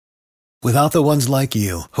Without the ones like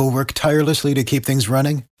you, who work tirelessly to keep things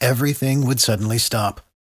running, everything would suddenly stop.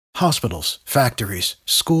 Hospitals, factories,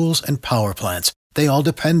 schools, and power plants, they all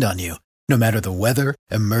depend on you. No matter the weather,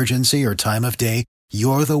 emergency, or time of day,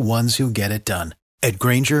 you're the ones who get it done. At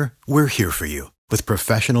Grainger, we're here for you with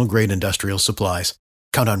professional-grade industrial supplies.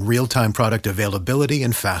 Count on real-time product availability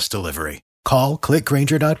and fast delivery. Call,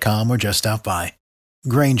 clickgrainger.com, or just stop by.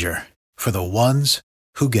 Grainger, for the ones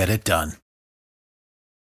who get it done.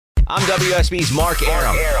 I'm WSB's Mark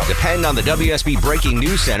Arum. Depend on the WSB Breaking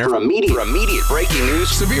News Center for immediate breaking news,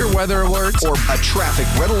 severe weather alerts, or a traffic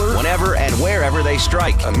red alert whenever and wherever they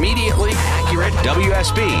strike. Immediately accurate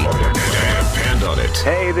WSB. Depend on it.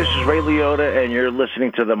 Hey, this is Ray Liotta, and you're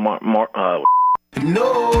listening to the No,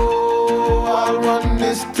 I want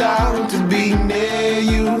this town to be near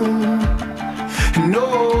you.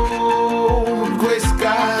 No gray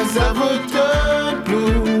skies ever turn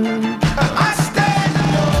blue. I stand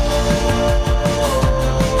alone.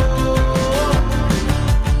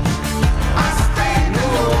 I stand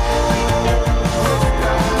alone.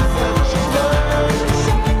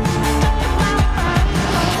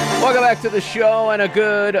 Welcome back to the show and a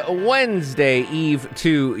good Wednesday Eve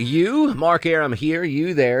to you. Mark Arum here,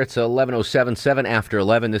 you there. It's 11:07, 7 after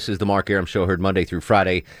 11. This is the Mark Arum Show, heard Monday through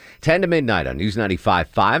Friday, 10 to midnight on News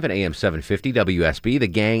 95.5 and AM 750 WSB. The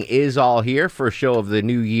gang is all here for a show of the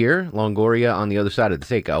new year. Longoria on the other side of the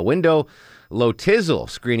takeout window. Low Tizzle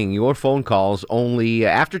screening your phone calls. Only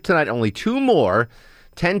after tonight, only two more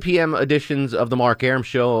 10 p.m. editions of the Mark Arum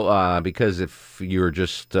Show, because if you're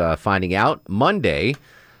just finding out, Monday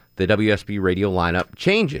the WSB radio lineup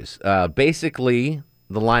changes. Basically,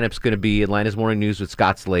 the lineup's going to be Atlanta's Morning News with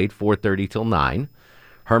Scott Slade, 4:30 till 9.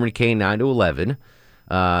 Herman Cain, 9 to 11.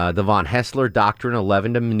 The Von Hessler Doctrine,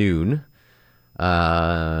 11 to noon.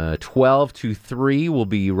 12 to 3 will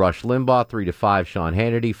be Rush Limbaugh. 3 to 5, Sean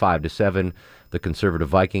Hannity. 5 to 7, the conservative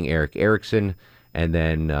Viking, Eric Erickson. And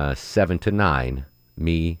then 7 to 9,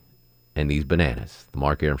 me and these bananas. The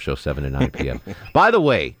Mark Arum Show, 7 to 9 p.m. By the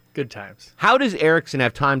way, good times. How does Erickson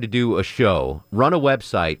have time to do a show, run a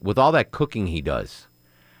website with all that cooking he does?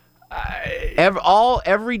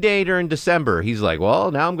 Every day during December, he's like,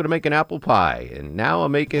 well, now I'm going to make an apple pie, and now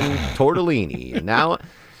I'm making tortellini, and now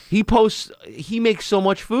he makes so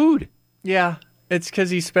much food. Yeah, it's because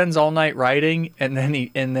he spends all night writing, and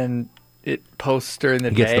then it posts during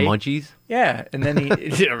the day. Gets the munchies? Yeah, and then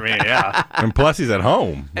yeah. And plus he's at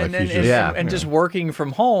home. And then just working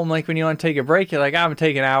from home, like when you want to take a break, you're like, I'm going to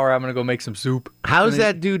take an hour, I'm going to go make some soup. How does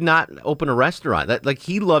that dude not open a restaurant?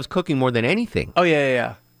 He loves cooking more than anything. Oh,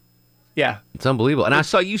 yeah. It's unbelievable. And I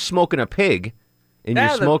saw you smoking a pig in your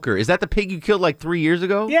smoker. Is that the pig you killed like 3 years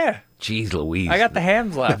ago? Yeah. Jeez Louise. I got the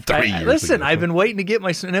hams left. Listen, I've been waiting to get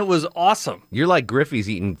and it was awesome. You're like Griffey's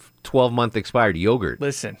eating 12-month expired yogurt.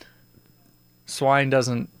 Listen. Swine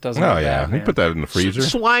doesn't. Oh yeah, bad, we put that in the freezer.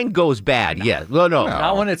 Swine goes bad. Yeah, no.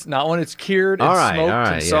 Not when it's cured, it's smoked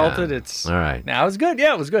and salted. Yeah. It's all right. Now it was good.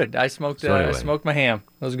 Yeah, it was good. I smoked. I smoked my ham.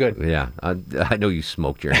 It was good. Yeah, I know you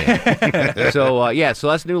smoked your ham. So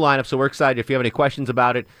that's new lineup. So we're excited. If you have any questions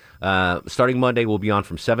about it, starting Monday, we'll be on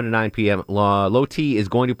from 7 to 9 p.m. Low T is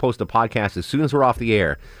going to post a podcast as soon as we're off the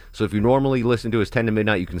air. So if you normally listen to us 10 to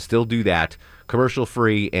midnight, you can still do that. Commercial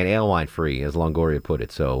free and ale wine free, as Longoria put it.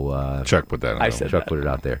 So Chuck put that. Chuck put it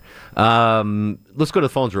out there. Let's go to the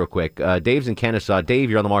phones real quick. Dave's in Kennesaw. Dave,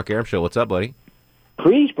 you're on the Mark Arum Show. What's up, buddy?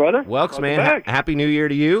 Please, brother. Welcome, man. Happy New Year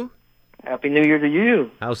to you. Happy New Year to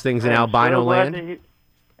you. How's things in albino land?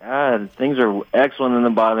 Things are excellent in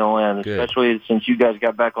albino land, especially since you guys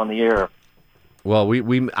got back on the air. Well,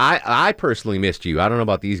 I personally missed you. I don't know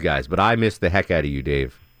about these guys, but I missed the heck out of you,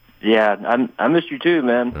 Dave. Yeah, I missed you too,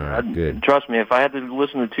 man. All right, good. Trust me, if I had to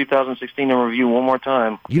listen to 2016 in review one more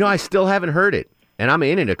time. I still haven't heard it, and I'm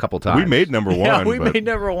in it a couple times. We made number one. Yeah, we made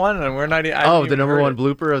number one, and we're not. The number one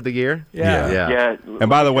blooper of the year? Yeah. And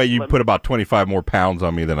by the way, you put about 25 more pounds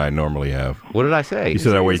on me than I normally have. What did I say? You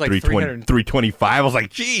said I weighed like 325. I was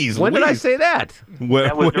like, geez. When did I say that?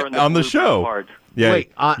 That was during on the show. Part. Yeah,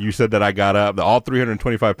 wait, you said that I got up. All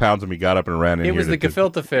 325 pounds of me got up and ran in here. It was the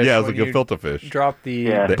gefilte fish. Yeah, it was the gefilte fish. Dropped the.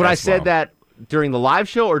 But I said that during the live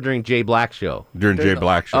show or during Jay Black's show? During Jay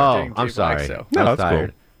Black's show. Oh, I'm sorry. No, that's cool.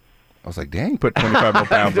 I was like, dang, put 25 more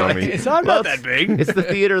pounds on me. It's not about that big. It's the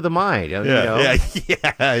theater of the mind. Yeah.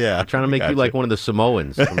 I'm trying to make you like one of the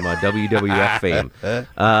Samoans from WWF fame.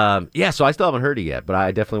 So I still haven't heard it yet, but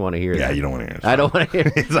I definitely want to hear it. Yeah, you don't want to hear it. I don't want to hear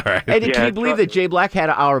it. It's all right. And can you believe that Jay Black had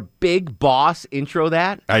our big boss intro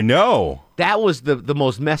that? I know. That was the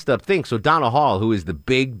most messed up thing. So Donna Hall, who is the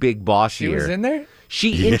big boss here. She was in there?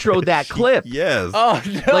 She introed that clip. Yes. Oh,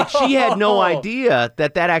 no. Like, she had no idea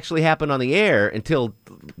that actually happened on the air until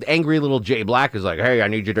angry little Jay Black is like, hey, I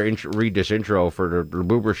need you to read this intro for the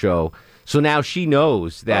Boober Show. So now she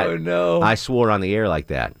knows that I swore on the air like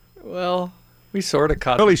that. Well, we sort of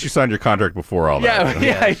caught. At least you signed your contract before all that.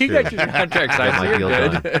 Yeah, you got your contract signed. My deal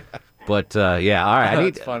done. But, yeah, all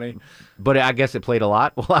right. That's funny. But I guess it played a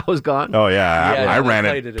lot while I was gone. Oh, yeah. Yeah, I they ran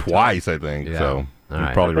played it it a twice, I think. Yeah. So All you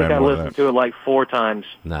right. probably I think ran I more than listened that. to it like 4 times.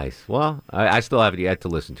 Nice. Well, I still haven't yet to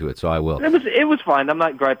listen to it, so I will. It was fine. I'm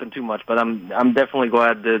not griping too much, but I'm definitely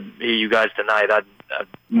glad to hear you guys tonight. I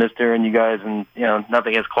missed hearing you guys, and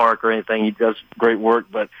nothing against Clark or anything. He does great work,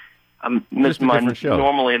 but I'm missing my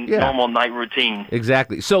normal night routine.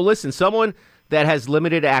 Exactly. So listen, someone that has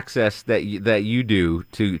limited access that you do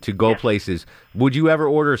to go places, would you ever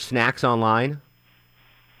order snacks online?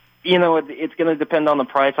 It's going to depend on the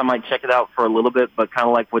price. I might check it out for a little bit, but kind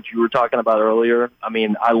of like what you were talking about earlier. I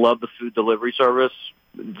mean, I love the food delivery service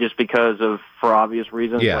just because for obvious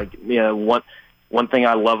reasons. Yeah. Like, one thing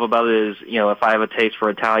I love about it is, if I have a taste for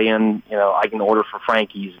Italian, I can order for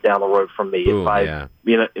Frankie's down the road from me. Boom,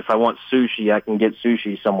 If I want sushi, I can get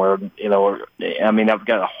sushi somewhere, I've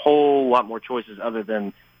got a whole lot more choices other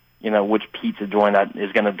than, which pizza joint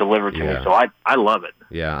is going to deliver to me. So I love it.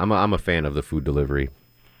 Yeah, I'm a fan of the food delivery.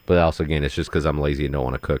 But also, again, it's just because I'm lazy and don't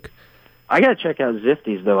want to cook. I got to check out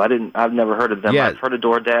Zifty's, though. I've never heard of them. Yeah. I've heard of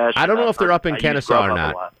DoorDash. I don't know if they're up in I use Kennesaw or Grubhub a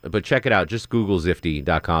not, lot. but check it out. Just Google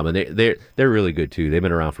Zifty.com, and they're really good, too. They've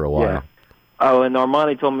been around for a while. Yeah. Oh, and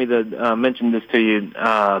Armani told me to mention this to you.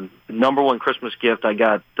 The number one Christmas gift I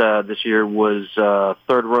got this year was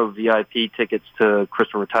third row VIP tickets to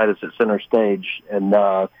Christopher Titus at Center Stage, and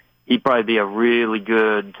he'd probably be a really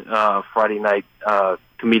good Friday night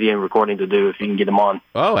comedian recording to do if you can get him on.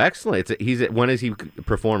 Oh, excellent! When is he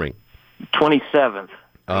performing? 27th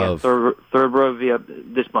of third row VIP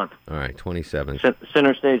this month. All right, 27th.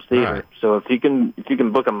 Center Stage Theater. Right. So if you can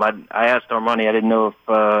book him, I asked Armani. I didn't know if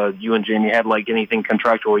you and Jamie had like anything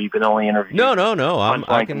contractual. You can only interview. No.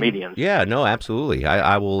 I can comedians. Yeah, no, absolutely.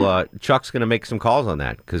 I will. Chuck's going to make some calls on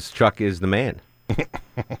that because Chuck is the man.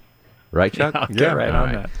 Right, Chuck? I'll get right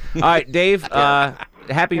on that. All right, Dave.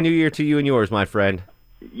 Happy New Year to you and yours, my friend.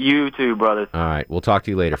 You too, brother. All right, we'll talk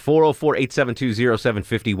to you later.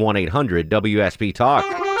 404-872-0750, 1-800-WSB Talk.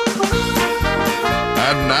 And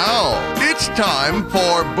now, it's time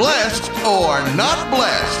for Blessed or Not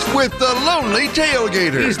Blessed with the Lonely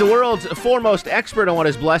Tailgater. He's the world's foremost expert on what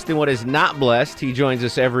is blessed and what is not blessed. He joins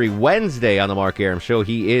us every Wednesday on the Mark Arum Show.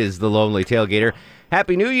 He is the Lonely Tailgater.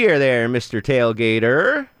 Happy New Year there, Mr.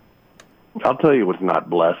 Tailgater. I'll tell you what's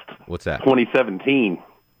not blessed. What's that? 2017.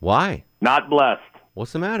 Why? Not blessed.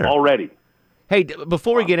 What's the matter? Already. Hey,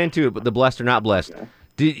 before we get into it, the blessed or not blessed,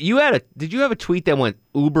 did you have a tweet that went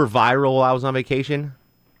uber viral while I was on vacation?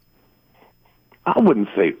 I wouldn't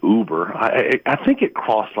say Uber. I think it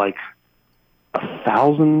crossed like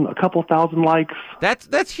a couple thousand likes.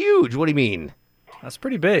 That's huge. What do you mean? That's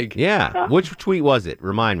pretty big. Yeah. Which tweet was it?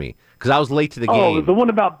 Remind me, because I was late to the game. Oh, the one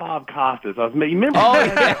about Bob Costas. You remember? Oh,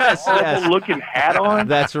 that yes. looking hat on.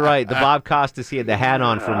 That's right. The Bob Costas. He had the hat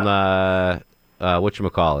on from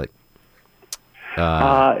whatchamacallit?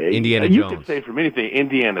 Indiana Jones. You could say from anything.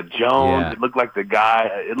 Indiana Jones. Yeah. It looked like the guy.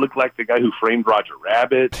 Who framed Roger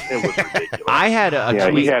Rabbit. It was ridiculous. I had a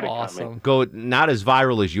tweet Awesome. go not as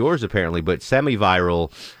viral as yours apparently, but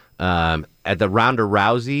semi-viral at the Ronda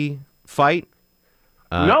Rousey fight.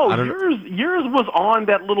 Yours was on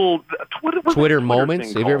that little Twitter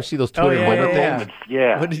moments. Have you ever seen those Twitter moments?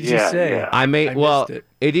 Yeah. What did you say? Yeah. I missed it.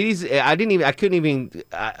 It is. I didn't even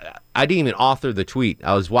author the tweet.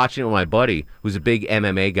 I was watching it with my buddy, who's a big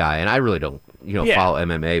MMA guy, and I really don't, follow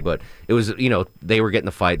MMA. But it was, they were getting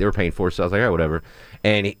the fight, they were paying for it, so I was like, all right, whatever.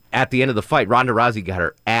 And at the end of the fight, Ronda Rousey got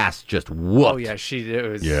her ass just whooped. Oh yeah, she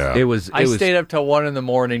did. It was. I stayed up till 1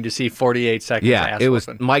 a.m. to see 48 seconds. Yeah, ass it was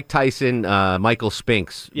whooping. Mike Tyson, Michael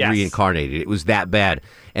Spinks reincarnated. It was that bad.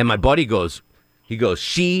 And my buddy goes,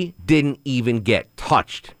 she didn't even get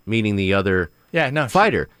touched, meaning the other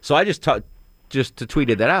fighter. So I just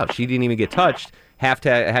tweeted that out. She didn't even get touched.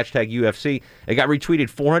 Hashtag UFC. It got retweeted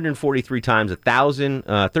 443 times,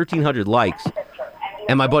 1,300 likes.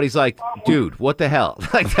 And my buddy's like, dude, what the hell?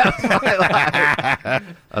 Like, that was my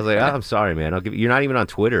line. I was like, I'm sorry, man. You're not even on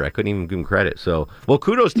Twitter. I couldn't even give him credit. So, well,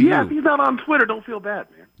 kudos to you. Yeah, if he's not on Twitter, don't feel bad,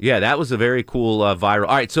 man. Yeah, that was a very cool viral.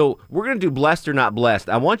 All right, so we're going to do blessed or not blessed.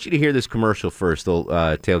 I want you to hear this commercial first, though,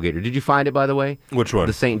 Tailgater. Did you find it, by the way? Which one?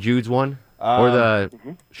 The St. Jude's one? Or the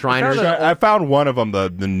Shriners? I found one of them,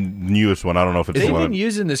 the newest one. I don't know if it's They've the one. been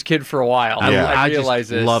using this kid for a while. Yeah. I just realize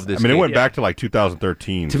this. love this I mean, it kid. went back to like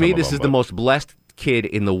 2013. To me, this is the most blessed kid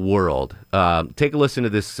in the world. Take a listen to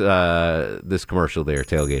this this commercial there,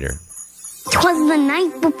 Tailgater. 'Twas the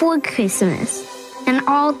night before Christmas, and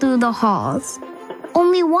all through the halls,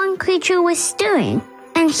 only one creature was stirring,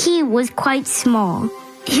 and he was quite small.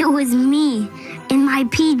 It was me, in my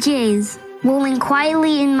PJs, rolling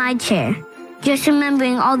quietly in my chair, just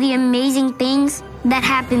remembering all the amazing things that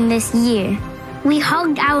happened this year. We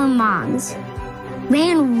hugged our moms,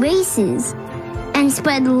 ran races, and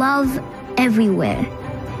spread love everywhere.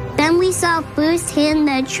 Then we saw firsthand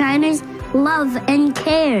that Shriners love and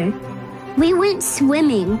care. We went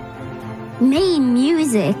swimming, made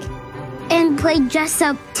music, and played dress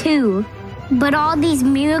up too. But all these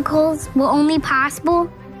miracles were only possible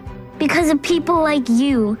because of people like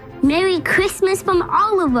you. Merry Christmas from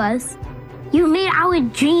all of us. You made our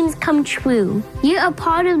dreams come true. You're a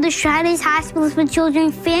part of the Shriners Hospitals for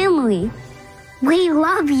Children family. We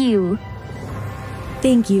love you.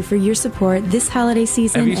 Thank you for your support this holiday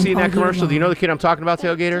season. Have you and seen all that year commercial? long. Do you know the kid I'm talking about,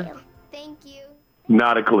 Tailgater?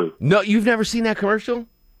 Not a clue. No, you've never seen that commercial?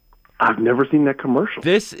 I've never seen that commercial.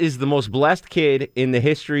 This is the most blessed kid in the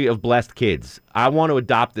history of blessed kids. I want to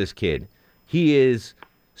adopt this kid. He is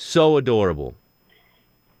so adorable.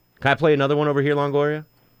 Can I play another one over here, Longoria?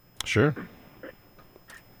 Sure.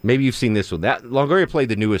 Maybe you've seen this one. That Longoria played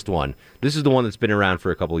the newest one. This is the one that's been around for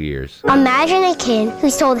a couple of years. Imagine a kid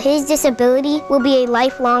who's told his disability will be a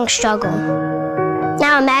lifelong struggle.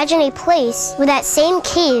 Now imagine a place where that same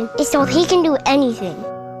kid is told he can do anything.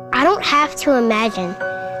 I don't have to imagine,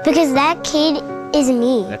 because that kid is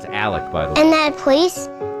me. That's Alec, by the way. And that place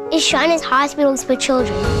is Shriners Hospitals for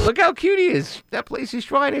Children. Look how cute he is. That place is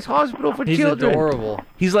Shriners Hospital for He's Children. adorable.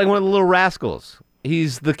 He's like one of the little rascals.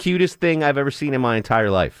 He's the cutest thing I've ever seen in my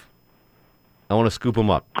entire life. I want to scoop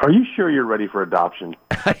him up. Are you sure you're ready for adoption?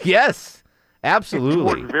 Yes,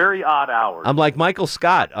 absolutely. Work very odd hours. I'm like Michael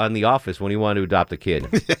Scott on The Office when he wanted to adopt a kid.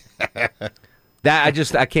 I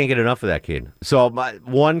can't get enough of that kid. So my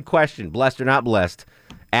one question, blessed or not blessed,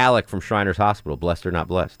 Alec from Shriners Hospital, blessed or not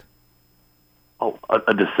blessed? Oh,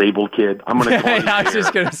 a disabled kid. I'm going to call you. I was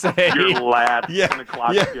just going to say. Your last 10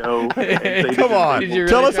 o'clock show. Come on. Did you really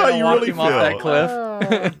Tell us try how to you walk really him off that feel.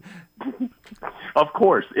 cliff? Of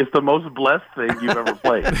course. It's the most blessed thing you've ever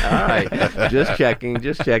played. All right. Just checking.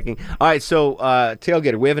 All right, so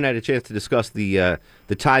Tailgater, we haven't had a chance to discuss the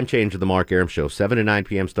time change of the Mark Arum Show, 7 to 9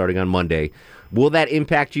 p.m. starting on Monday. Will that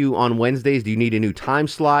impact you on Wednesdays? Do you need a new time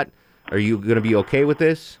slot? Are you going to be okay with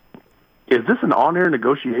this? Is this an on-air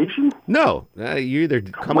negotiation? No. You either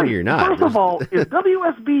come on or you're not. First of all, is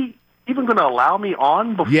WSB even going to allow me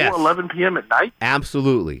on before Yes. 11 p.m. at night?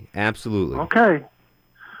 Absolutely. Okay.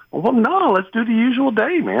 Well, no, let's do the usual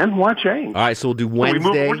day, man. Why change? All right, so we'll do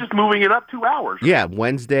Wednesday. We're just moving it up 2 hours. Yeah,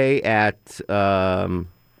 Wednesday at 8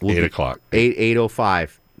 o'clock.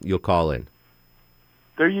 8:05. You'll call in.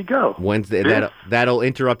 There you go. Wednesday. This- That'll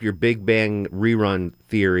interrupt your Big Bang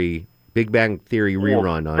Theory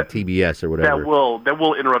rerun on TBS or whatever. That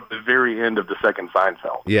will interrupt the very end of the second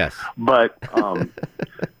Seinfeld. Yes. But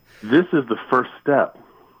this is the first step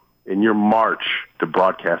in your march to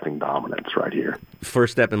broadcasting dominance right here.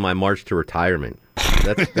 First step in my march to retirement.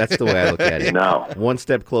 That's the way I look at it. No. One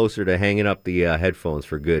step closer to hanging up the headphones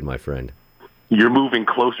for good, my friend. You're moving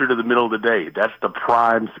closer to the middle of the day. That's the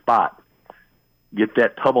prime spot. Get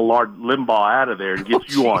that Tubalard Limbaugh out of there and get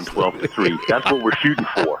you on 12 to 3. That's what we're shooting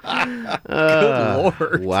for. Good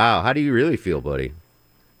Lord. Wow. How do you really feel, buddy?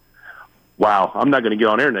 Wow. I'm not going to get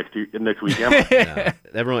on air next week, am I? No.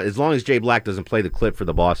 Everyone, as long as Jay Black doesn't play the clip for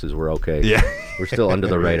the bosses, we're okay. Yeah. We're still under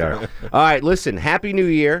the radar. All right, listen. Happy New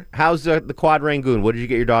Year. How's the Quad Rangoon? What did you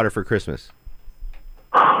get your daughter for Christmas?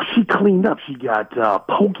 She cleaned up. She got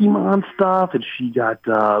Pokemon stuff, and she got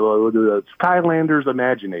the Skylanders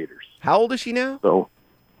Imaginators. How old is she now? So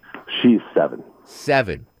she's 7.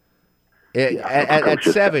 7. At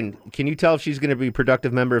 7, can you tell if she's going to be a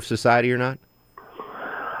productive member of society or not?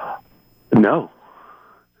 No.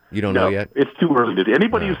 You don't know yet? It's too early.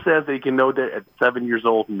 Anybody who says they can know that at 7 years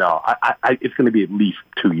old, no. It's going to be at least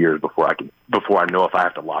 2 years before I know if I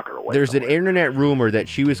have to lock her away. There's an internet rumor that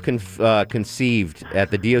she was conceived at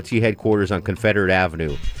the DOT headquarters on Confederate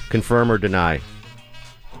Avenue. Confirm or deny?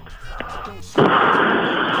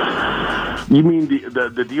 You mean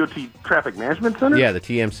the DOT Traffic Management Center? Yeah, the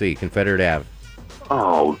TMC, Confederate Ave.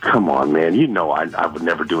 Oh, come on, man. You know I would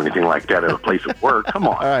never do anything like that at a place of work. Come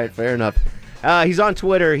on. All right, fair enough. He's on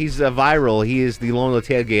Twitter. He's viral. He is the Lonely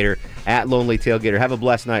Tailgater, at Lonely Tailgater. Have a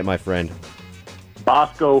blessed night, my friend.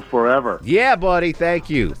 Bosco forever. Yeah, buddy. Thank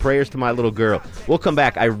you. Prayers to my little girl. We'll come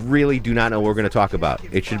back. I really do not know what we're going to talk about.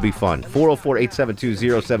 It should be fun.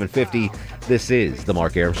 404-872-0750. This is The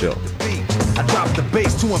Mark Arum Show. I drop the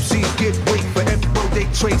bass to MCs, get wait for everybody. they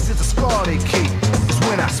trace is a scar they keep. It's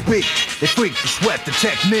when I speak, they freak to sweat the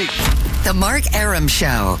technique. The Mark Arum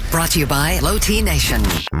Show, brought to you by Low T Nation.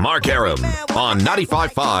 Mark Arum on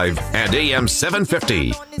 95.5 and AM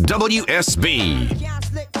 750 WSB.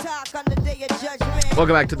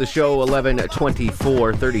 Welcome back to the show,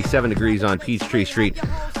 11:24, 37 degrees on Peachtree Street.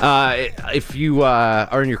 If you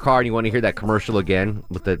are in your car and you want to hear that commercial again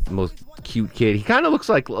with the most cute kid, he kind of looks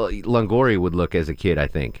like Longoria would look as a kid, I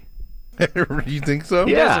think. You think so?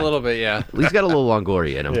 He does a little bit, yeah. He's got a little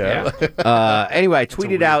Longoria in him. Yeah. Anyway, I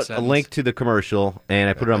tweeted out a link to the commercial, and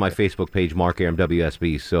I put it on my Facebook page, Mark Arum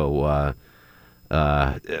WSB. So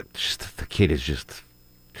the kid is just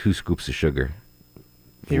 2 scoops of sugar.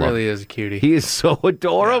 He really is a cutie. He is so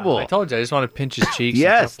adorable. Yeah, I told you, I just want to pinch his cheeks.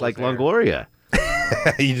 Yes, like Longoria.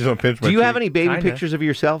 You just want to pinch my Do you cheek? have any baby pictures of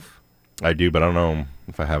yourself? I do, but I don't know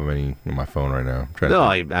if I have any in my phone right now. No,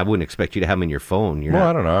 I wouldn't expect you to have them in your phone. You're Well, not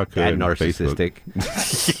I don't know. I could. that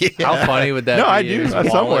narcissistic. How funny would that be? No, I do. His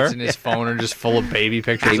Somewhere. wallets and his phone are just full of baby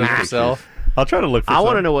pictures of himself. I'll try to look for I some.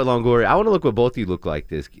 want to know what Longoria. I want to look what both of you look like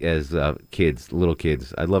as kids, little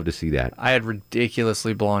kids. I'd love to see that. I had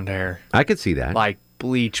ridiculously blonde hair. I could see that. Like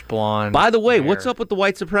bleach blonde. By the way, hair. what's up with the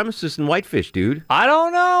white supremacists and whitefish, dude? I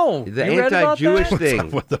don't know. The You read about anti-Jewish that? thing. What's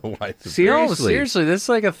up with the white Seriously. No, seriously, this is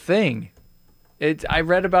like a thing. I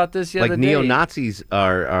read about this the other day. Neo-Nazis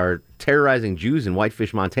are terrorizing Jews in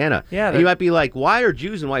Whitefish, Montana. Yeah, and you might be like, why are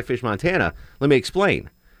Jews in Whitefish, Montana? Let me explain.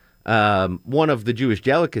 One of the Jewish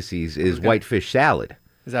delicacies is whitefish salad.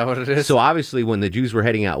 Is that what it is? So obviously when the Jews were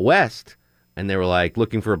heading out west and they were like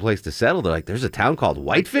looking for a place to settle, they're like, there's a town called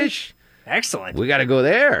Whitefish? Excellent. We got to go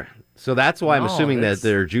there. So that's why I'm No, assuming that's- that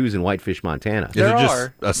there are Jews in Whitefish, Montana. Is it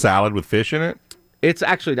just a salad with fish in it? It's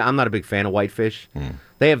actually, I'm not a big fan of whitefish.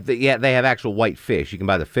 They have they have actual white fish. You can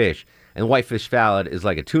buy the fish. And whitefish salad is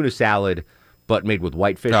like a tuna salad, but made with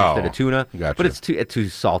whitefish instead of tuna. Gotcha. But it's too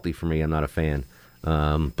salty for me. I'm not a fan.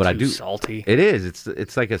 But I do. Salty. It is.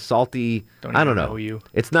 It's like a salty. I don't know. you.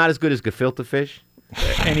 It's not as good as gefilte fish.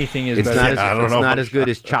 Anything is It's better. not as good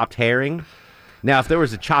as chopped herring. Now, if there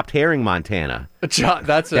was a chopped herring Montana, that's where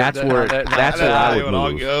I would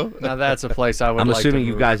move. Now that's a place I would. I'm like assuming to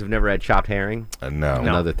you move. guys have never had chopped herring. No.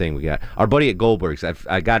 Another thing we got. Our buddy at Goldberg's,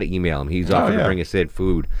 I got to email him. He's offered to bring us in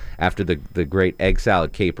food after the great egg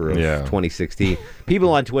salad caper of 2016. People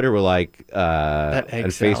on Twitter were like, and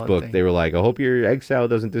Facebook, thing. they were like, I hope your egg salad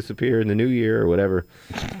doesn't disappear in the new year or whatever.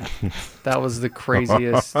 That was the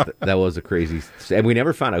craziest. That was a crazy. And we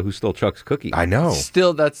never found out who stole Chuck's cookie. I know.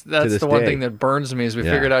 Still, that's this the one day. thing that burns me is we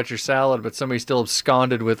Yeah. figured out your salad, but somebody still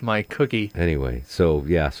absconded with my cookie. Anyway, so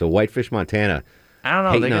Whitefish, Montana. I don't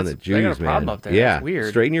know. Hating They on got the some- Jews, they got a problem man. up there. Yeah, That's weird.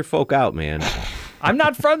 Straighten your folk out, man. I'm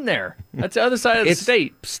not from there. That's the other side of the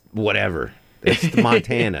state. Whatever. It's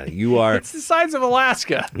Montana. You are. It's the size of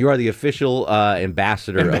Alaska. You are the official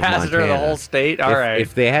ambassador of Montana. Of the whole state. All right.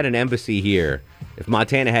 If they had an embassy here, if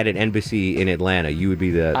Montana had an embassy in Atlanta, you would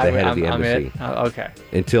be the head of the embassy. Okay.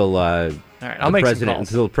 Until I'll make some calls.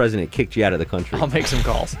 until the president kicked you out of the country. I'll make some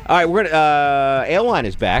calls. All right, we're gonna. Airline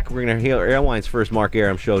is back. We're gonna hear Airline's first Mark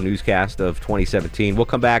Arum Show newscast of 2017. We'll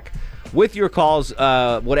come back with your calls,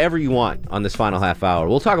 whatever you want on this final half hour.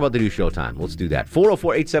 We'll talk about the new Showtime. Let's do that.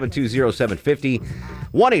 404-872-0750,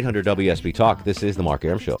 1-800-WSB-TALK. This is the Mark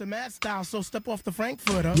Arum Show. The mad style, so step off the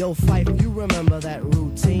Frankfurter. Yo, Fife, you remember that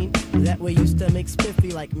routine? That way used to make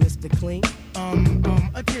spiffy like Mr. Clean?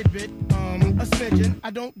 A tidbit, a smidgen.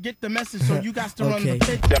 I don't get the message, so you got to run the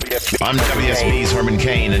pitch. I'm WSB's Herman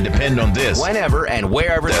Cain, and depend on this. Whenever and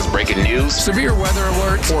wherever There's breaking news, severe weather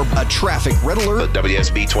alerts, or a traffic red alert, the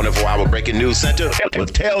WSB 24-hour breaking news center will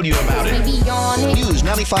tell you about it. News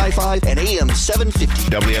 95.5 and AM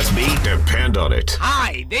 750. WSB, depend on it.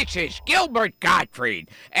 Hi, this is Gilbert Gottfried,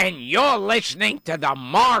 and you're listening to the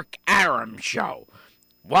Mark Arum Show.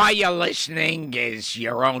 Why you're listening is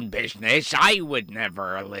your own business. I would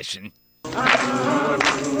never listen.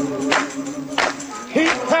 He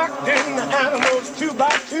packed in the animals 2 by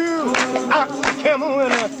 2, ox, a camel,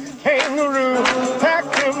 and a kangaroo.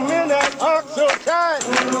 Packed him in that ox so tight,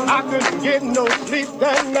 I couldn't get no sleep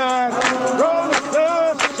that night. Rolling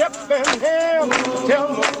Stones, Shep and Ham, tell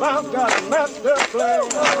them about God's master plan.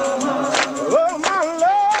 Oh, my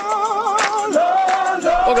Lord, Lord, Lord.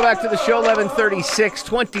 Welcome back to the show, 11:36,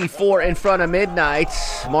 24 in front of midnight.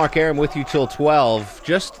 Mark Arum with you till 12,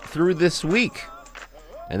 just through this week.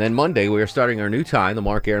 And then Monday, we are starting our new time, the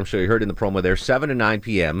Mark Arum Show. You heard in the promo there, 7 to 9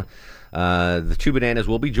 p.m. The two bananas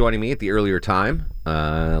will be joining me at the earlier time,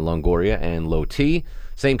 Longoria and Low T.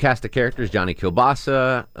 Same cast of characters, Johnny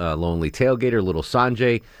Kilbasa, Lonely Tailgater, Little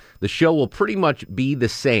Sanjay. The show will pretty much be the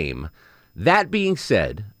same. That being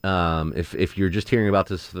said, if you're just hearing about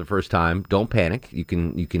this for the first time, don't panic. You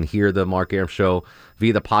can hear the Mark Arum Show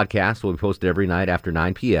via the podcast. We'll be posted every night after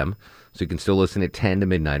 9 p.m., so you can still listen at 10 to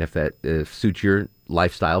midnight if that suits your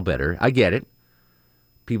lifestyle better. I get it.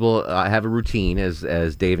 People have a routine,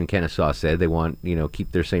 as Dave and Kennesaw said. They want,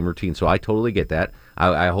 keep their same routine. So I totally get that.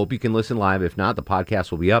 I hope you can listen live. If not, the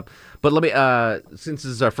podcast will be up. But let me, since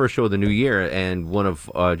this is our first show of the new year and one of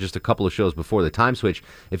just a couple of shows before the time switch,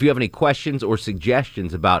 if you have any questions or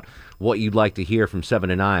suggestions about what you'd like to hear from 7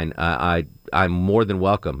 to 9, I'm more than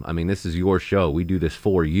welcome. I mean, this is your show. We do this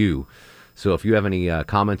for you. So if you have any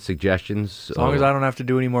comments, suggestions... As long as I don't have to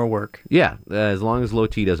do any more work. Yeah, as long as Low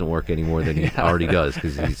T doesn't work any more than he already does,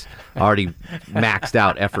 because he's already maxed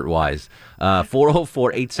out effort-wise.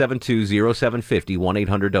 404-872-0750,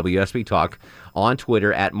 1-800-WSB Talk. On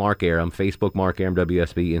Twitter, at Mark Arum. Facebook, Mark Arum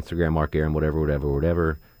WSB. Instagram, Mark Arum,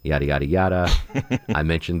 whatever. Yada, yada, yada. I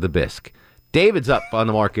mentioned the bisque. David's up on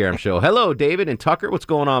the Mark Arum Show. Hello, David and Tucker. What's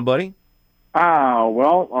going on, buddy?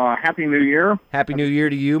 Happy New Year. Happy New Year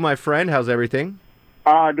to you, my friend. How's everything?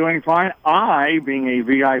 Doing fine. I, being a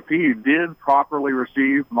VIP, did properly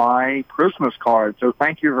receive my Christmas card, so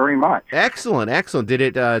thank you very much. Excellent.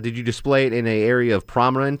 Did you display it in an area of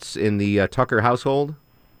prominence in the Tucker household?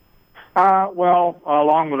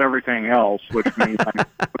 Along with everything else, which means I can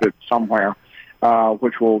put it somewhere,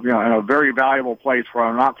 which will, in a very valuable place where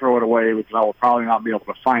I'll not throw it away because I will probably not be able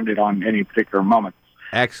to find it on any particular moment.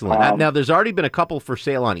 Excellent. Now, there's already been a couple for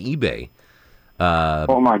sale on eBay.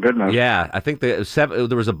 Oh my goodness! Yeah, I think there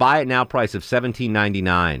was a buy it now price of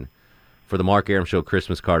 $17.99 for the Mark Arum Show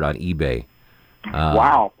Christmas card on eBay.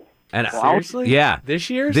 Wow! And seriously? Yeah, this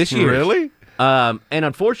year? Really? And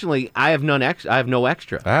unfortunately, I have none. I have no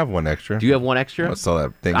extra. I have one extra. Do you have one extra? I saw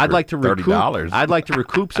that thing. I'd like to $30. I'd like to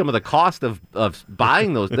recoup some of the cost of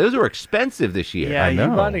buying those. Those were expensive this year. Yeah, I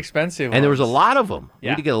know. you bought expensive ones. And there was a lot of them. Yeah. We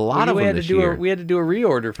had to get a lot of them this year. We had to do a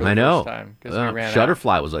reorder for the first time because we ran out.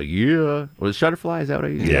 Shutterfly was like, yeah. Was it Shutterfly? Is that what I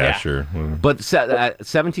used? Yeah, sure. But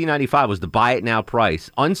 $17.95 was the buy it now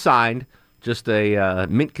price, unsigned. Just a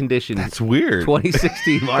mint condition. That's weird.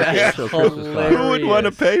 2016 Mark Arum Show Christmas card. Who would want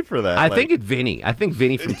to pay for that? I think it's Vinny. I think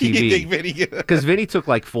Vinny from TV. You think Vinny? Because Vinny took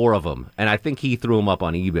like 4 of them, and I think he threw them up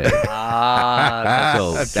on eBay.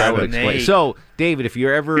 So that would explain. So, David, if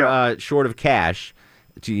you're ever short of cash,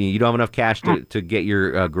 you don't have enough cash to get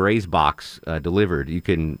your Gray's box delivered, you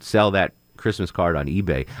can sell that Christmas card on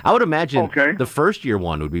eBay. I would imagine the first year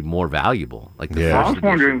one would be more valuable. Like the first I was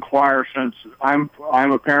going to inquire, since I'm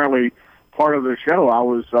apparently part of the show. I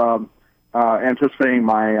was anticipating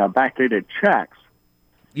my backdated checks.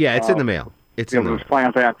 Yeah, it's in the mail. It's in the mail.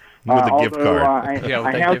 Plan that. With the gift card.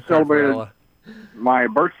 I have celebrated. My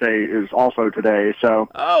birthday is also today, so.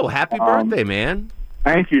 Oh, happy birthday, man!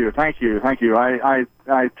 Thank you. I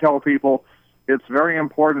tell people it's very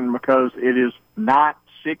important because it is not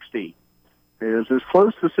 60. It is as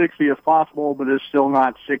close to 60 as possible, but it's still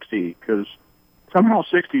not 60 because somehow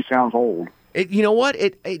 60 sounds old. You know what?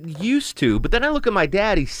 It used to, but then I look at my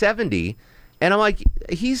dad. He's 70, and I'm like,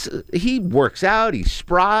 he works out. He's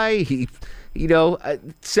spry.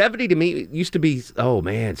 70 to me used to be, oh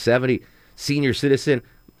man, 70, senior citizen.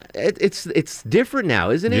 It's different now,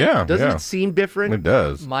 isn't it? Yeah. Doesn't it seem different? It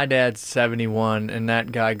does. My dad's 71, and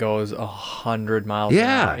that guy goes 100 miles an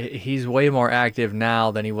hour. He's way more active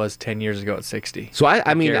now than he was 10 years ago at 60. So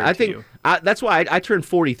I think that's why I turned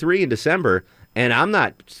 43 in December, and I'm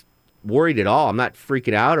not worried at all. I'm not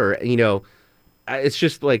freaking out, or it's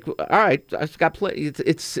just like, all right, I've got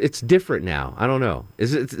it's different now. I don't know.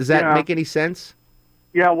 Does that make any sense?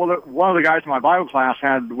 Yeah, well, one of the guys in my Bible class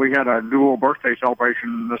we had a dual birthday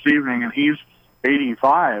celebration this evening, and he's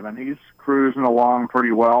 85, and he's cruising along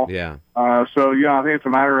pretty well. Yeah. I think it's a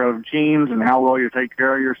matter of genes and how well you take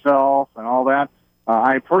care of yourself and all that.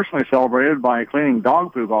 I personally celebrated by cleaning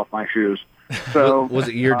dog poop off my shoes. So was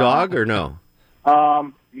it your dog or no?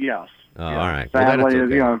 Yes. Oh, all right. Sadly, well,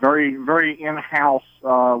 okay. Very, very in-house.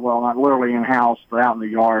 Not literally in-house, but out in the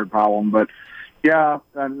yard problem. But yeah,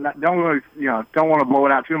 don't want to blow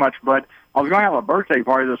it out too much. But I was going to have a birthday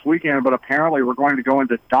party this weekend, but apparently we're going to go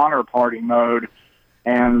into Donner Party mode,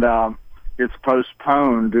 and it's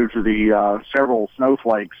postponed due to the several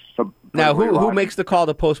snowflakes. Now, who makes the call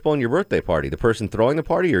to postpone your birthday party? The person throwing the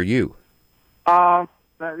party, or you? It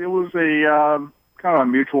was a kind of a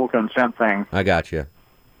mutual consent thing. I got you.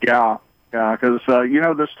 Yeah, because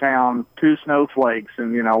this town, 2 snowflakes,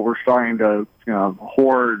 and we're starting to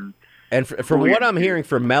hoard. And from what I'm hearing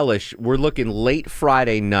from Mellish, we're looking late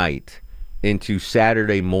Friday night into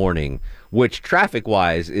Saturday morning, which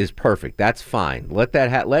traffic-wise is perfect. That's fine. Let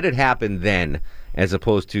it happen then, as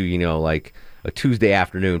opposed to a Tuesday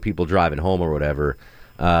afternoon, people driving home or whatever.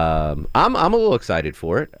 I'm a little excited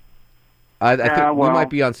for it. I think we might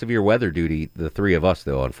be on severe weather duty, the three of us,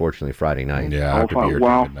 though, unfortunately, Friday night. Yeah, I have to be here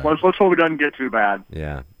well, let's hope it doesn't get too bad.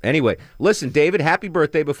 Yeah. Anyway, listen, David, happy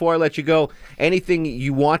birthday. Before I let you go, anything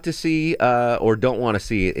you want to see or don't want to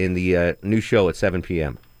see in the new show at 7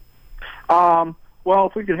 p.m.? Well,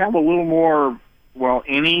 if we could have a little more,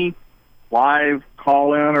 any live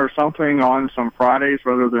call-in or something on some Fridays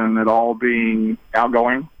rather than it all being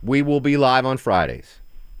outgoing. We will be live on Fridays.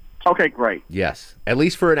 Okay, great. Yes, at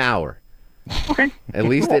least for an hour. Okay. At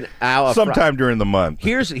least an hour. Sometime during the month.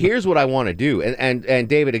 Here's what I want to do. And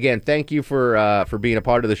David, again, thank you for being a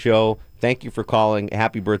part of the show. Thank you for calling.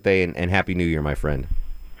 Happy birthday and Happy New Year, my friend.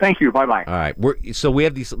 Thank you. Bye-bye. All right. So we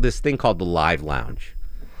have this thing called the Live Lounge.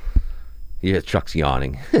 Yeah, Chuck's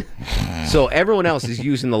yawning. So everyone else is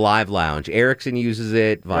using the Live Lounge. Erickson uses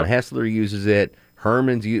it. Von Hessler uses it.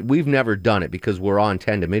 We've never done it because we're on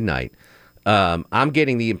 10 to midnight. I'm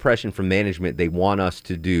getting the impression from management they want us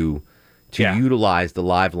to utilize the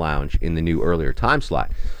Live Lounge in the new earlier time slot.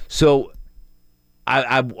 So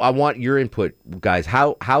I want your input, guys.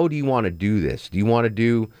 How do you want to do this? Do you want to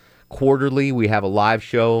do quarterly? We have a live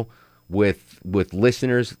show with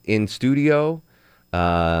listeners in studio.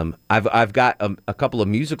 I've got a couple of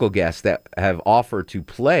musical guests that have offered to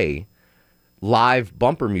play live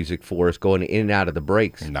bumper music for us going in and out of the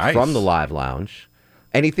breaks from the Live Lounge.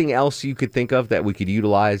 Anything else you could think of that we could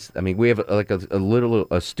utilize? I mean, we have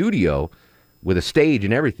a studio with a stage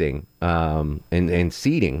and everything, and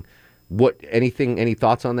seating. Any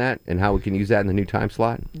thoughts on that and how we can use that in the new time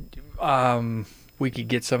slot? We could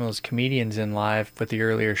get some of those comedians in live with the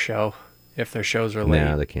earlier show if their shows are late.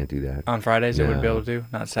 No, they can't do that. On Fridays, they wouldn't be able to do?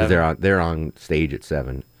 Not 7? They're on stage at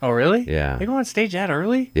 7. Oh, really? Yeah. They go on stage that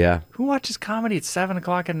early? Yeah. Who watches comedy at 7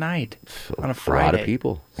 o'clock at night on a Friday? A lot of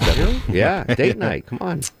people. Yeah, date night. Come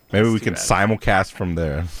on. Maybe we can simulcast from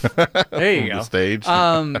there. There you go. The stage.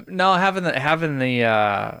 No, having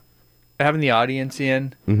the audience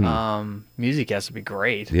in, music has to be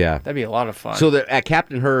great. Yeah. That'd be a lot of fun. So at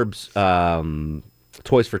Captain Herb's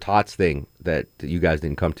Toys for Tots thing that you guys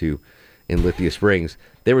didn't come to in Lithia Springs,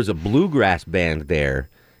 there was a bluegrass band there.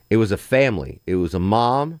 It was a family. It was a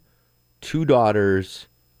mom, 2 daughters,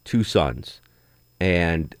 2 sons.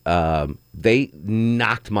 And they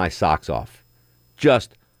knocked my socks off.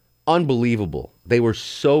 Just unbelievable. They were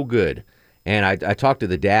so good. And I talked to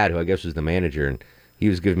the dad, who I guess was the manager, and he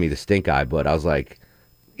was giving me the stink eye. But I was like,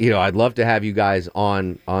 I'd love to have you guys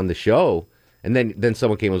on the show. And then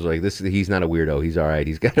someone came and was like, he's not a weirdo. He's all right.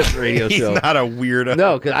 He's got a radio show. He's not a weirdo.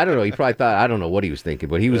 No, because I don't know. He probably thought, I don't know what he was thinking,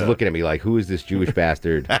 but he was looking at me like, who is this Jewish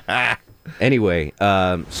bastard? Anyway,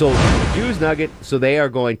 so Jews Nugget, so they are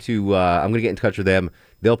going to, I'm going to get in touch with them.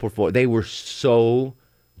 They'll perform. They were so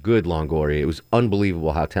good, Longoria. It was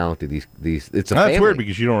unbelievable how talented these it's a family. That's weird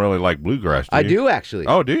because you don't really like bluegrass, do you? I do, actually.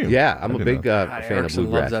 Oh, do you? Yeah, I'm a big fan of Erickson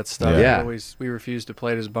bluegrass. loves that stuff. Yeah. We refuse to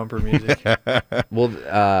play it as bumper music. Well,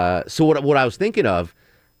 so what I was thinking of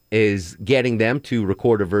is getting them to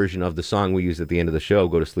record a version of the song we use at the end of the show,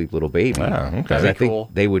 Go to Sleep Little Baby. Oh, okay. Because I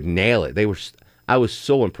think they would nail it. I was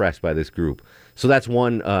so impressed by this group. So that's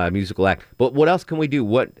one musical act. But what else can we do?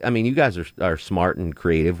 You guys are smart and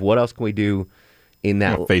creative. What else can we do in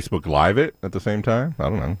that? Facebook Live it at the same time? I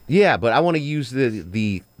don't know. Yeah, but I want to use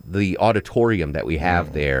the auditorium that we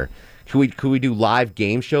have there. Could we do live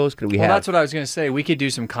game shows? Could we have? That's what I was going to say. We could do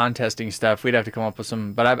some contesting stuff. We'd have to come up with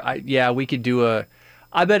some. But we could do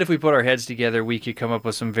I bet if we put our heads together, we could come up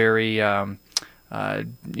with some very,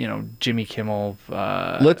 Jimmy Kimmel.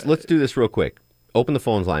 Let's do this real quick. Open the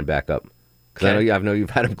phones line back up, because I know you've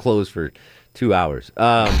had them closed for 2 hours.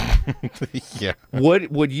 Yeah.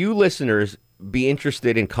 Would you listeners be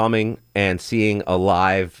interested in coming and seeing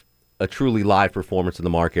a truly live performance of the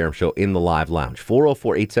Mark Arum Show in the Live Lounge?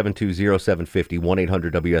 404-872-0750,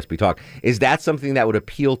 1-800-WSB-TALK. Is that something that would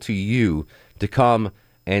appeal to you to come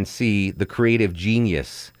and see the creative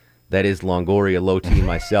genius that is Longoria, Loti, and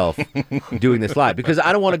myself doing this live? Because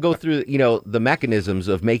I don't want to go through the mechanisms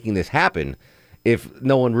of making this happen if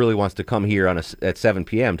no one really wants to come here at 7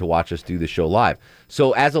 p.m. to watch us do the show live.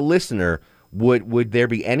 So as a listener, would there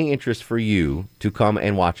be any interest for you to come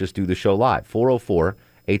and watch us do the show live?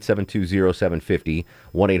 404-872-0750,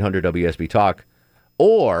 1-800-WSB-TALK.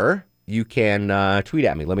 Or you can tweet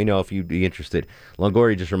at me. Let me know if you'd be interested.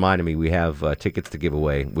 Longoria just reminded me we have tickets to give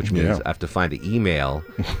away, which means I have to find the email.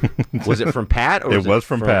 Was it from Pat? Or it was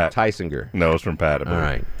from Pat. Tysinger? No, it was from Pat. All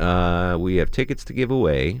right. We have tickets to give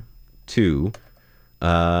away to...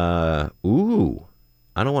 I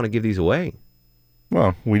don't want to give these away.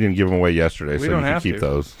 Well, we didn't give them away yesterday, so you don't can have keep to.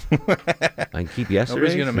 those. I can keep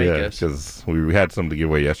yesterday's? Nobody's going to make us. because we had some to give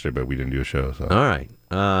away yesterday, but we didn't do a show. So. All right.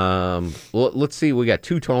 Well, let's see. We got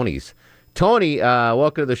 2 Tonys. Tony,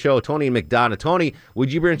 welcome to the show. Tony and McDonough. Tony,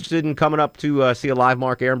 would you be interested in coming up to see a live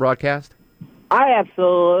Mark Arum broadcast? I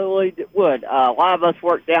absolutely would. A lot of us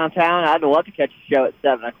work downtown. I'd love to catch a show at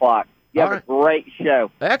 7 o'clock. You have a great show.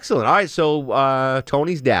 Excellent. All right, so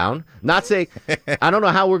Tony's down. Not say, I don't know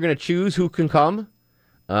how we're going to choose who can come,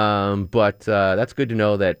 but that's good to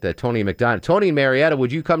know that Tony and McDonough. Tony and Marietta,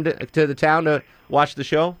 would you come to the town to watch the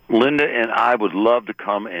show? Linda and I would love to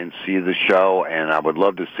come and see the show, and I would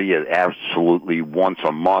love to see it absolutely once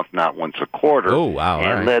a month, not once a quarter. Oh, wow. And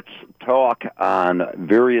all right. let's talk on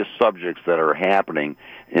various subjects that are happening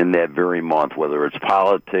in that very month, whether it's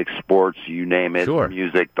politics, sports, you name it,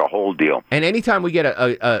 music, the whole deal. And anytime we get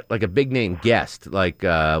a big name guest, like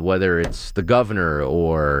whether it's the governor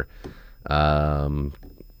or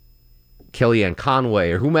Kellyanne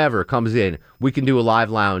Conway or whomever comes in, we can do a live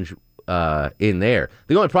lounge in there.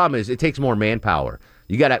 The only problem is it takes more manpower.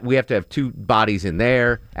 We have to have 2 bodies in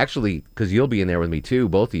there. Actually, because you'll be in there with me too,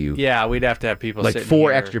 both of you. Yeah, we'd have to have people like sitting 4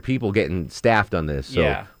 here. extra people getting staffed on this. So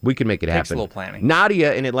Yeah. we can make it Takes happen. a little planning.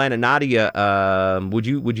 Nadia in Atlanta. Nadia, would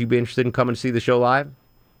you be interested in coming to see the show live?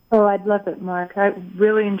 Oh, I'd love it, Mark. I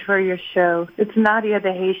really enjoy your show. It's Nadia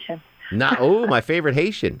the Haitian. My favorite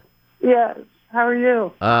Haitian. Yes. How are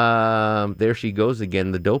you? There she goes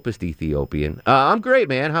again, the dopest Ethiopian. I'm great,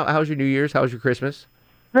 man. How's your New Year's? How's your Christmas?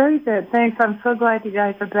 Very good. Thanks. I'm so glad you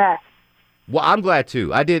guys are back. Well, I'm glad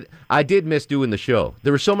too. I did miss doing the show.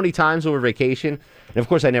 There were so many times over vacation, and of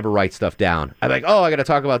course I never write stuff down. I'm like, I got to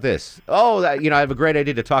talk about this. I have a great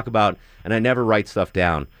idea to talk about, and I never write stuff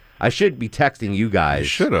down. I should be texting you guys. You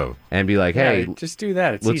should have. And be like, hey, just do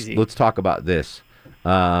that. It's easy. Let's talk about this.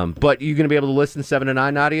 But you going to be able to listen 7 to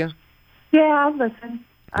 9, Nadia? Yeah, I'll listen.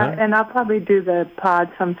 And I'll probably do the pod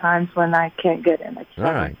sometimes when I can't get in. All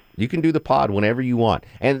right. You can do the pod whenever you want.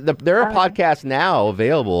 And there are podcasts now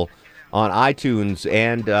available on iTunes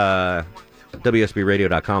and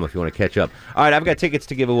WSBRadio.com if you want to catch up. All right, I've got tickets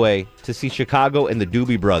to give away to see Chicago and the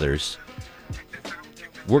Doobie Brothers.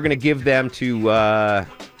 We're going to give them to...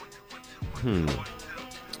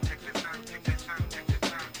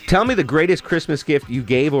 Tell me the greatest Christmas gift you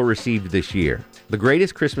gave or received this year. The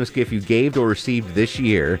greatest Christmas gift you gave or received this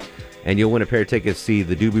year, and you'll win a pair of tickets to see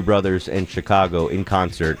the Doobie Brothers and Chicago in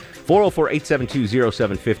concert.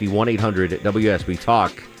 404-872-0750, 1-800-WSB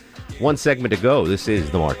Talk. 1 segment to go. This is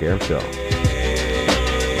The Mark Arum Show.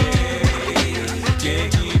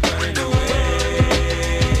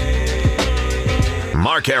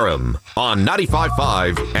 Mark Arum on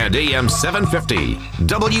 95.5 and AM 750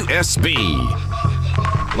 WSB.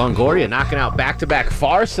 Longoria knocking out back-to-back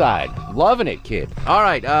Far Side. Loving it, kid. All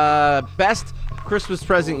right, best Christmas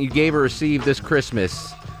present you gave or received this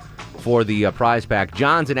Christmas for the prize pack.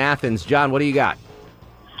 John's in Athens. John, what do you got?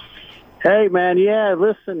 Hey, man, yeah,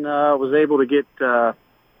 listen, I was able to get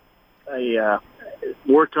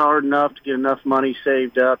worked hard enough to get enough money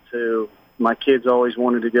saved up to, my kids always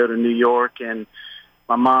wanted to go to New York, and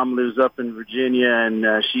my mom lives up in Virginia,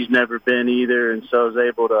 and she's never been either, and so I was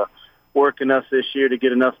able to work enough this year to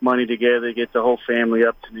get enough money together to get the whole family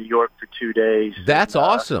up to New York for 2 days. That's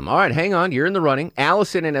awesome. All right, hang on. You're in the running.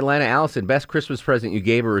 Allison in Atlanta. Allison, best Christmas present you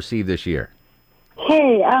gave or received this year?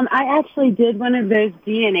 Hey, I actually did one of those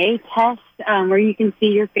DNA tests where you can see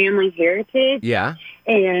your family heritage. Yeah.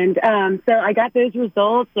 And so I got those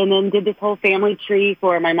results and then did this whole family tree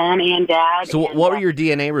for my mom and dad. So what were your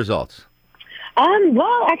DNA results?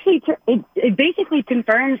 Well, actually, it basically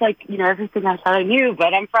confirms, everything I thought I knew.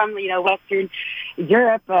 But I'm from, Western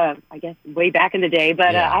Europe, I guess, way back in the day.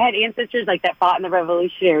 But I had ancestors, that fought in the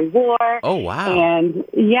Revolutionary War. Oh, wow. And,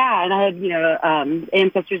 and I had,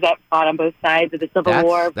 ancestors that fought on both sides of the Civil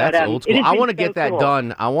War. That's old school. I want to get that cool.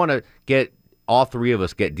 done. I want to get all 3 of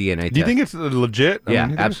us get DNA tests. Do you think it's legit? Yeah,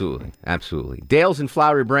 absolutely. Absolutely. Dale's in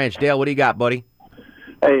Flowery Branch. Dale, what do you got, buddy?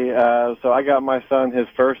 Hey, so I got my son his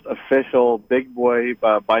first official big boy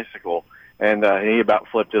bicycle, and he about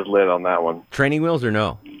flipped his lid on that one. Training wheels or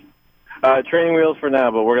no? Training wheels for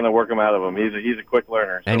now, but we're going to work him out of them. He's a quick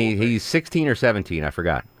learner. So And he's 16 or 17, I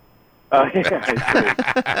forgot.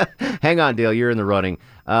 Yeah, hang on, Dale, you're in the running.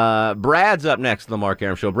 Brad's up next on the Mark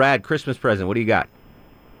Arum Show. Brad, Christmas present, what do you got?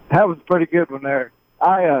 That was a pretty good one there.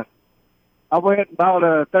 I went and bought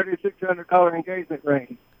a $3,600 engagement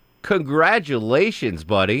ring. Congratulations,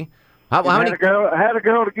 buddy. How many? I had a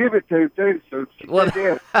girl to give it to, too, so she said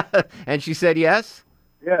yes. And she said yes?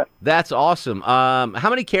 Yeah. That's awesome. How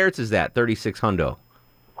many carats is that, 36 hundo?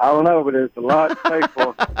 I don't know, but it's a lot to pay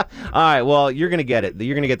for. All right, well, you're going to get it.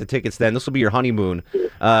 You're going to get the tickets then. This will be your honeymoon.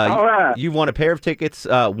 All right. You've won a pair of tickets.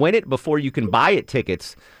 Win it before you can buy it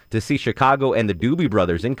tickets to see Chicago and the Doobie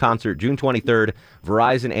Brothers in concert June 23rd,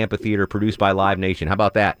 Verizon Amphitheater, produced by Live Nation. How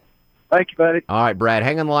about that? Thank you, buddy. All right, Brad,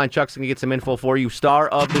 hang on the line. Chuck's going to get some info for you. Star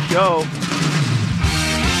of the show.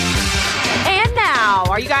 And now,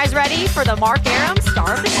 are you guys ready for the Mark Arum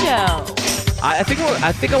Star of the Show? I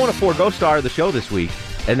think I want to forego Star of the Show this week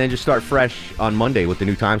and then just start fresh on Monday with the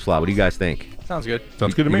new time slot. What do you guys think? Sounds good.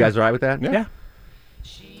 Sounds good to me. You guys all right with that? Yeah.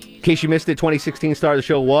 In case you missed it, 2016 Star of the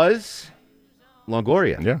Show was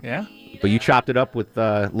Longoria. Yeah. But you chopped it up with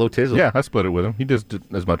Low Tizzle. Yeah, I split it with him. He does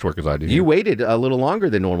as much work as I do. You waited a little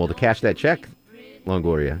longer than normal to cash that check,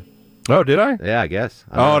 Longoria. Oh, did I? Yeah, I guess.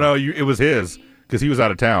 No, it was his because he was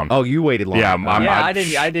out of town. Oh, you waited longer. Yeah, I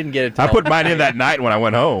didn't get it. I put mine in that night when I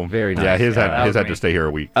went home. Very nice. Yeah, his had to stay here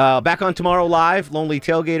a week. Back on tomorrow live. Lonely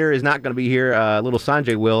Tailgater is not going to be here. Little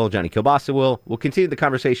Sanjay will. Johnny Kilbasa will. We'll continue the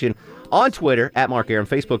conversation on Twitter at Mark Arum,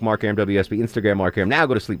 Facebook Mark Arum WSB, Instagram Mark Arum. Now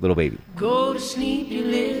go to sleep, little baby. Go to sleep, you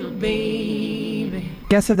little baby.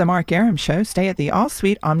 Guests of the Mark Arum Show stay at the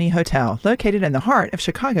All-Suite Omni Hotel, located in the heart of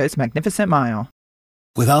Chicago's Magnificent Mile.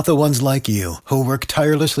 Without the ones like you, who work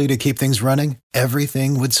tirelessly to keep things running,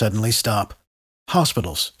 everything would suddenly stop.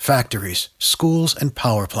 Hospitals, factories, schools, and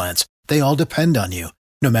power plants, they all depend on you.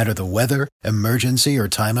 No matter the weather, emergency, or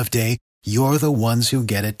time of day, you're the ones who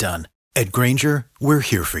get it done. At Grainger, we're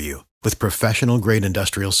here for you with professional-grade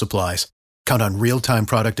industrial supplies. Count on real-time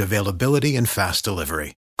product availability and fast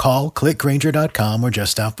delivery. Call, click Grainger.com, or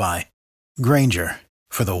just stop by. Grainger,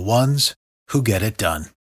 for the ones who get it done.